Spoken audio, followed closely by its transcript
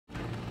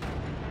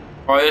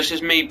Right, this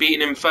is me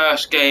beating him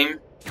first game.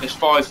 It's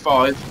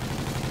 5-5.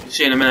 You'll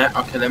see in a minute,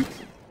 I'll kill him.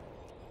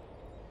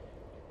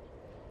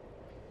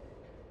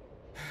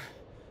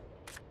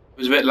 It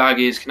was a bit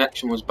laggy, his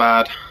connection was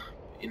bad,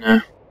 you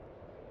know.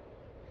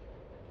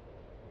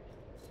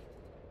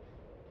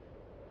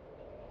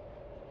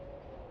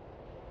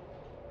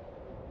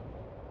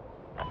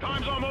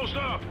 Time's almost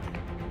up.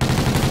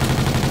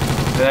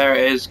 There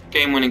it is,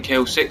 game winning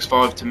kill,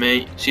 6-5 to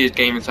me. See his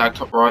game tag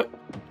top right.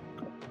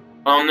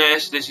 On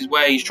this is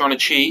where he's trying to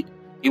cheat.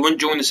 He wouldn't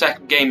join the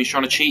second game, he's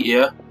trying to cheat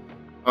here.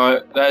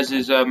 Alright, there's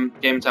his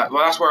game tag.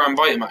 Well, that's where I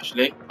invite him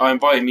actually. I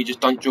invite him, he just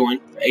don't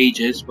join for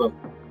ages. Well,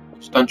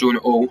 just don't join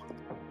at all.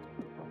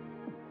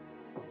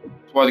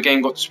 That's why the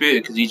game got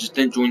disputed, because he just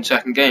didn't join the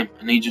second game.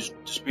 And he just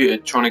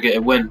disputed trying to get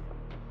a win.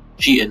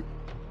 Cheating.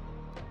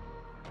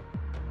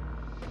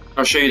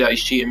 I'll show you that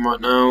he's cheating right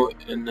now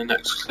in the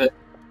next clip.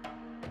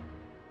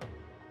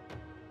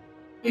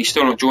 He's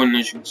still not joining,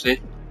 as you can see.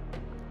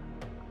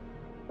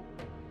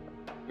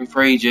 And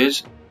for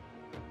ages.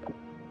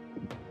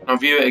 I'll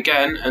view it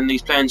again, and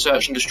he's playing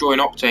Search and Destroy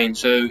and Octane.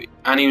 So,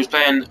 and he was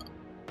playing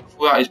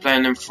before that. He's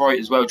playing them Fright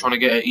as well, trying to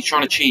get. He's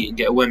trying to cheat and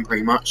get a win,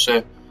 pretty much.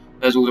 So,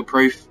 there's all the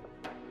proof.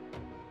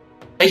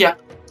 Yeah.